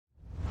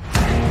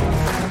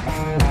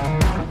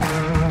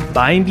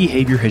Buying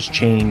behavior has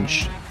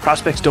changed.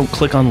 Prospects don't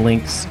click on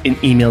links in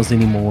emails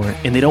anymore,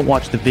 and they don't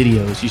watch the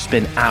videos you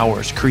spend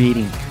hours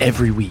creating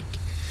every week.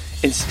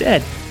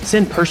 Instead,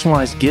 send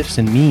personalized gifts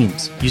and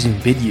memes using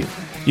Vidyou.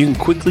 You can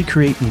quickly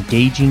create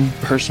engaging,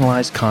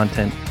 personalized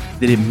content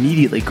that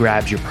immediately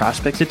grabs your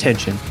prospect's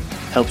attention,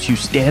 helps you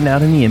stand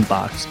out in the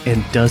inbox,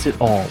 and does it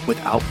all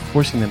without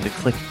forcing them to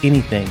click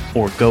anything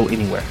or go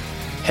anywhere.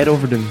 Head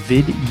over to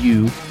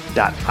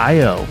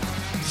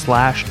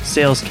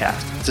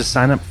vidyou.io/salescast to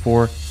sign up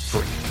for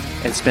free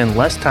and spend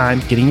less time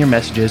getting your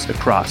messages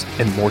across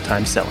and more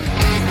time selling.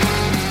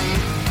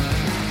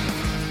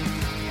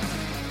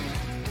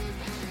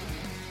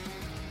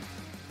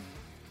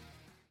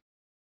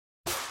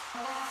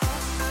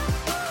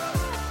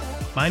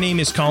 My name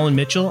is Colin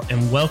Mitchell,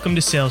 and welcome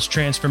to Sales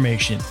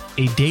Transformation,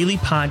 a daily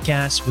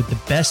podcast with the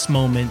best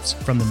moments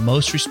from the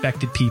most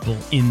respected people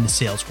in the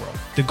sales world.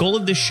 The goal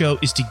of this show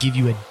is to give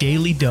you a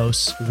daily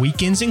dose,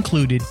 weekends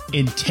included,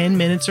 in 10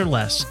 minutes or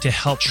less to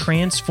help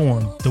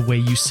transform the way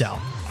you sell.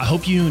 I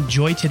hope you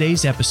enjoy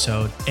today's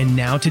episode, and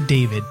now to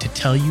David to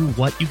tell you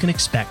what you can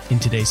expect in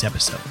today's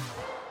episode.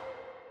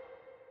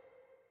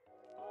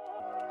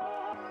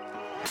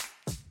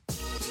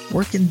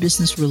 Work and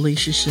business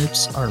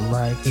relationships are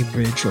like a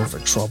bridge over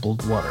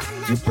troubled water.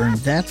 If you burn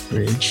that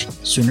bridge,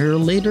 sooner or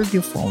later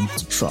you fall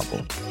into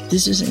trouble.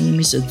 This is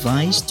Amy's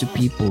advice to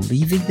people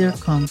leaving their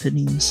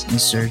companies in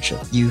search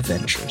of new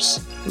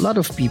ventures. A lot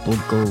of people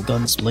go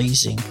guns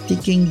blazing,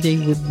 thinking they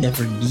would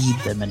never need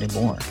them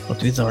anymore.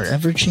 But with our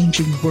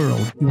ever-changing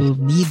world, you will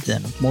need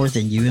them more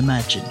than you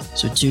imagine.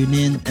 So tune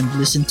in and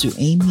listen to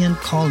Amy and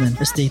Colin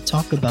as they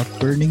talk about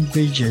burning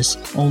bridges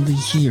only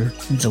here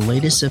in the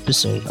latest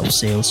episode of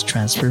Sales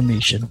Transformation.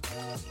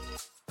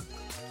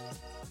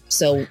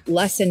 So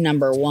lesson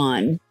number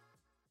one,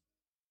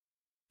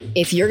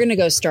 if you're going to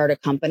go start a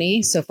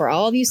company, so for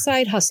all of you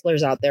side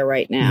hustlers out there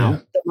right now,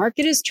 the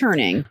market is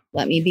turning.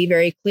 Let me be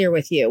very clear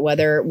with you,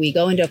 whether we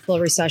go into a full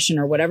recession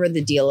or whatever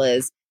the deal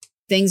is,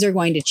 things are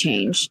going to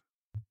change.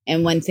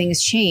 And when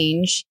things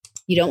change,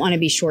 you don't want to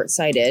be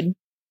short-sighted.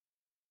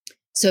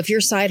 So if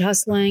you're side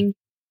hustling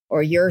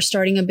or you're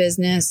starting a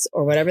business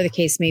or whatever the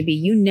case may be,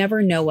 you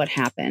never know what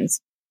happens.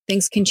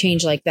 Things can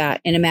change like that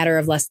in a matter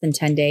of less than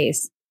 10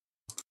 days.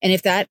 And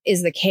if that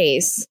is the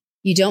case,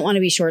 you don't want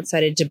to be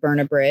short-sighted to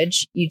burn a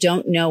bridge. You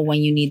don't know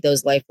when you need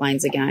those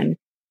lifelines again.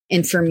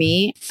 And for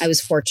me, I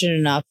was fortunate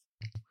enough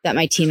that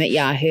my team at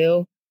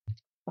Yahoo,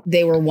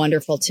 they were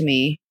wonderful to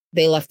me.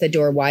 They left the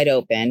door wide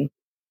open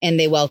and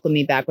they welcomed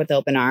me back with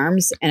open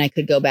arms, and I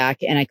could go back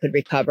and I could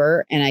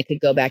recover and I could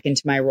go back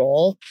into my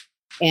role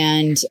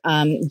and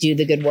do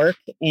the good work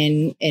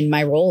in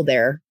my role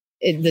there.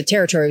 The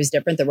territory was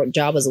different. The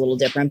job was a little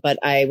different, but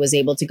I was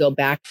able to go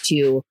back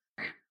to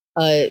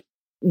a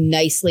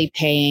nicely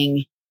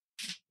paying,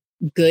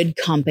 good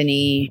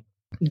company,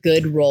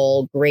 good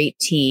role, great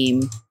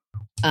team,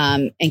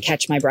 and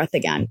catch my breath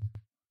again.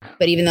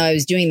 But even though I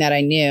was doing that,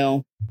 I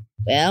knew,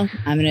 well,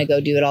 I'm going to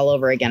go do it all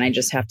over again. I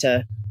just have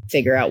to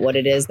figure out what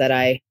it is that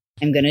I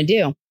am going to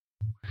do.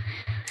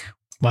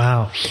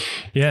 Wow.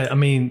 Yeah. I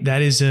mean,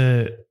 that is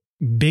a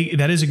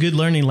good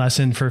learning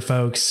lesson for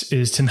folks,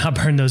 is to not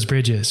burn those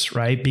bridges,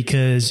 right?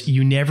 Because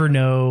you never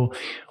know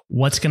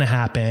what's going to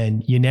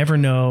happen. You never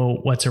know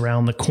what's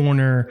around the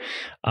corner.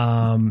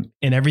 And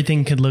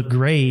everything could look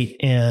great.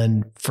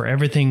 And for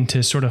everything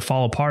to sort of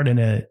fall apart in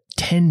a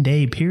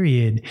 10-day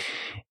period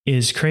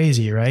is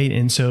crazy, right?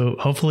 And so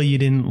hopefully you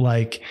didn't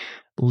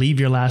leave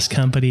your last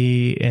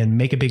company and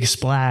make a big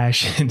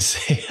splash and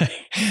say,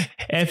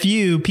 F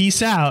you,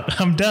 peace out,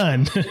 I'm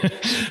done,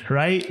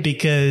 right?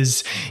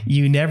 Because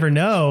you never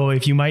know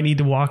if you might need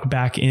to walk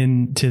back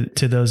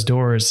into those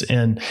doors.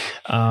 And,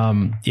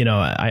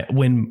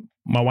 when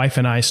my wife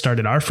and I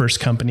started our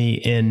first company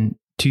in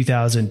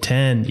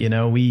 2010,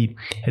 we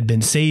had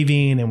been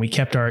saving and we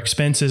kept our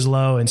expenses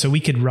low. And so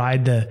we could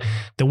ride the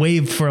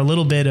wave for a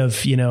little bit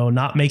of,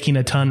 not making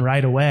a ton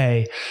right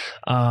away.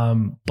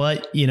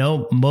 But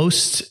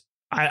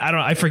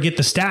I forget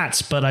the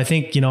stats, but I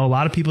think, a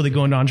lot of people that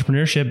go into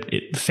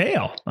entrepreneurship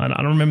fail. I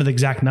don't remember the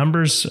exact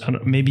numbers.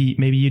 Maybe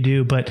you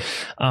do, but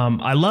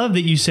I love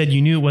that you said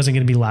you knew it wasn't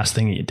going to be the last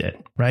thing that you did,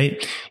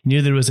 right? You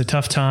knew that it was a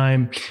tough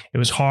time. It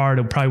was hard.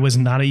 It probably was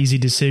not an easy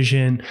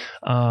decision.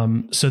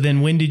 So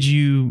then when did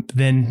you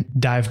then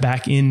dive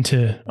back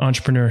into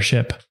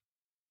entrepreneurship?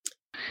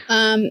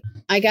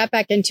 I got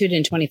back into it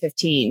in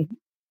 2015.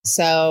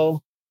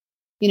 So,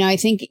 I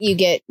think you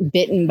get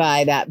bitten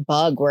by that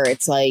bug where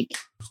it's like,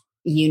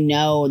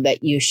 that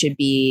you should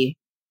be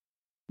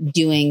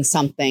doing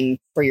something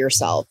for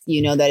yourself,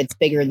 that it's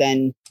bigger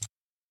than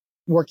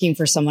working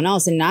for someone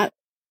else. And not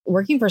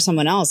working for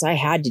someone else, I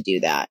had to do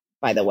that,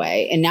 by the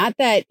way. And not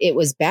that it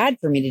was bad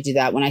for me to do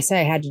that. When I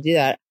say I had to do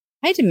that,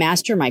 I had to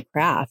master my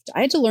craft. I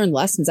had to learn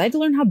lessons. I had to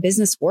learn how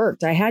business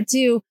worked. I had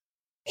to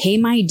pay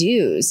my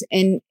dues.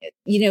 And,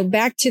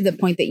 back to the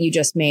point that you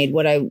just made,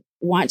 what I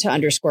want to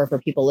underscore for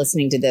people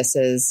listening to this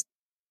is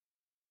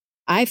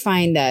I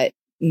find that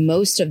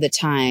most of the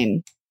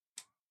time,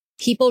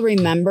 people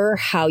remember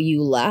how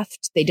you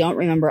left. They don't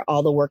remember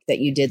all the work that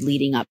you did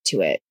leading up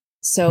to it.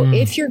 So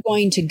if you're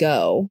going to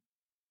go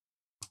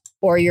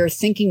or you're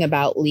thinking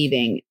about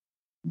leaving,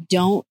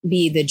 don't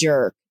be the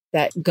jerk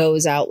that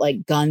goes out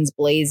like guns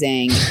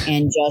blazing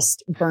and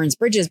just burns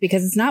bridges,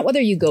 because it's not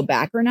whether you go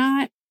back or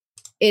not.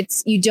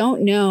 It's you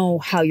don't know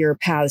how your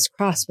paths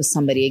cross with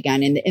somebody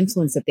again and the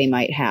influence that they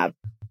might have.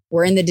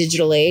 We're in the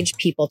digital age.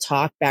 People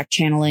talk. Back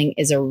channeling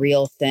is a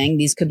real thing.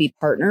 These could be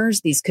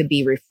partners. These could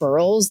be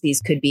referrals.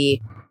 These could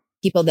be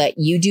people that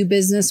you do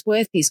business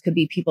with. These could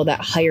be people that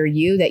hire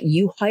you, that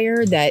you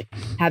hire, that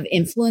have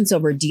influence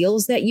over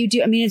deals that you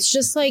do. I mean, it's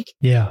just like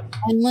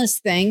endless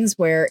things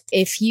where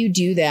if you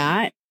do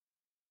that,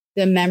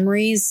 the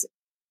memories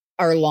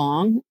are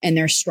long and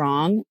they're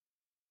strong.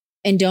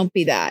 And don't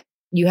be that.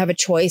 You have a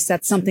choice.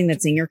 That's something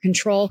that's in your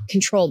control.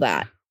 Control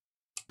that.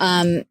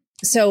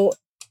 So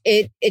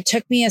it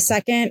took me a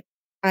second.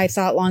 I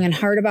thought long and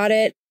hard about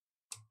it.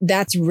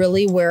 That's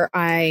really where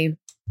I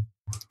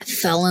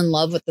fell in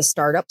love with the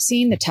startup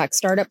scene, the tech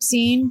startup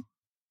scene.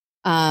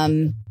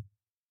 And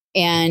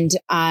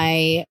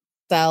I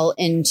fell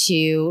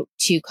into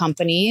 2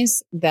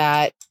 companies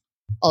that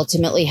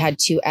ultimately had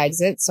 2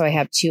 exits. So I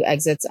have 2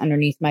 exits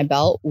underneath my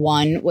belt.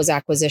 One was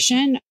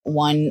acquisition.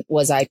 One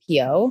was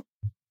IPO.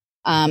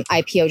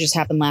 IPO just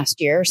happened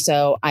last year.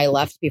 So I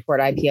left before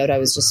it IPO'd. I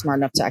was just smart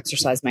enough to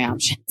exercise my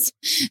options.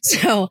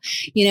 So,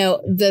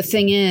 the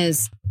thing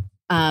is,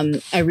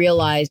 I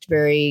realized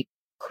very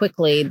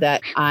quickly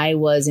that I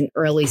was an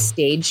early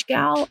stage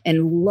gal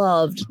and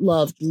loved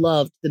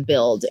the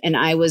build. And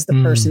I was the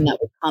person that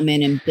would come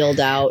in and build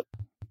out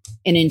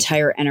an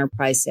entire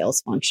enterprise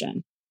sales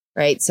function,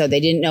 right? So they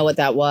didn't know what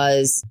that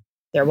was.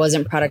 There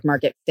wasn't product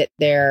market fit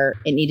there.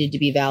 It needed to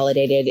be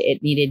validated.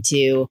 It needed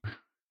to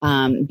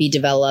be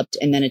developed,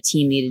 and then a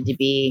team needed to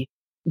be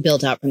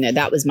built out from there.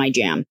 That was my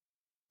jam.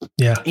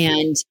 Yeah.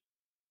 And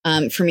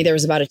for me, there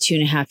was about a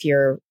 2.5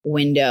 year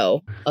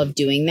window of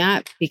doing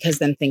that, because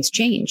then things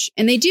change,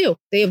 and they do.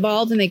 They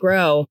evolve and they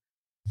grow.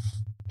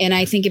 And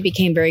I think it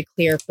became very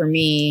clear for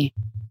me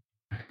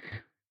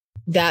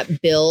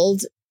that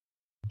build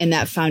and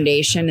that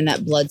foundation and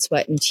that blood,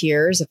 sweat, and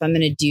tears, if I'm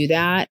going to do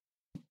that,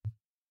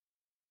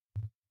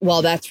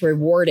 while that's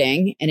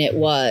rewarding, and it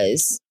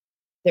was,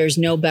 there's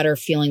no better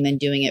feeling than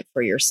doing it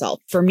for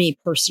yourself, for me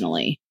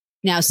personally.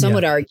 Now, some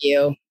would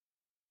argue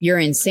you're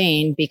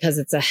insane because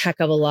it's a heck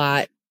of a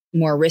lot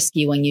more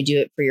risky when you do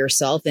it for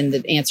yourself. And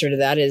the answer to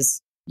that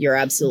is you're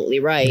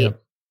absolutely right. Yeah.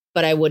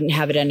 But I wouldn't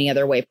have it any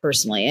other way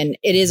personally. And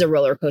it is a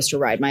roller coaster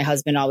ride. My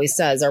husband always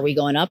says, are we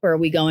going up or are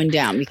we going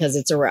down? Because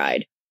it's a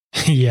ride.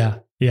 Yeah.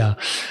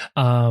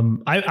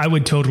 I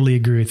would totally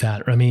agree with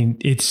that. I mean,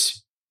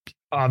 it's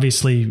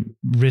obviously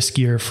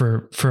riskier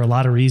for a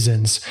lot of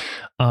reasons.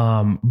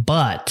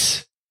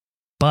 But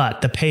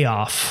the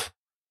payoff,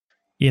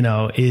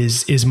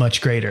 is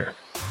much greater.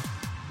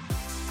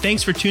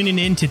 Thanks for tuning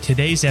in to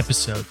today's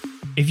episode.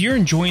 If you're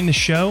enjoying the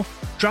show,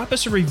 drop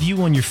us a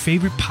review on your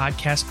favorite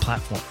podcast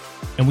platform.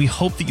 And we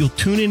hope that you'll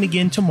tune in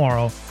again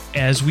tomorrow,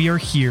 as we are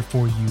here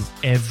for you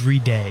every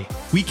day,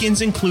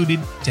 weekends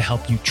included, to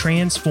help you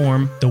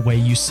transform the way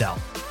you sell.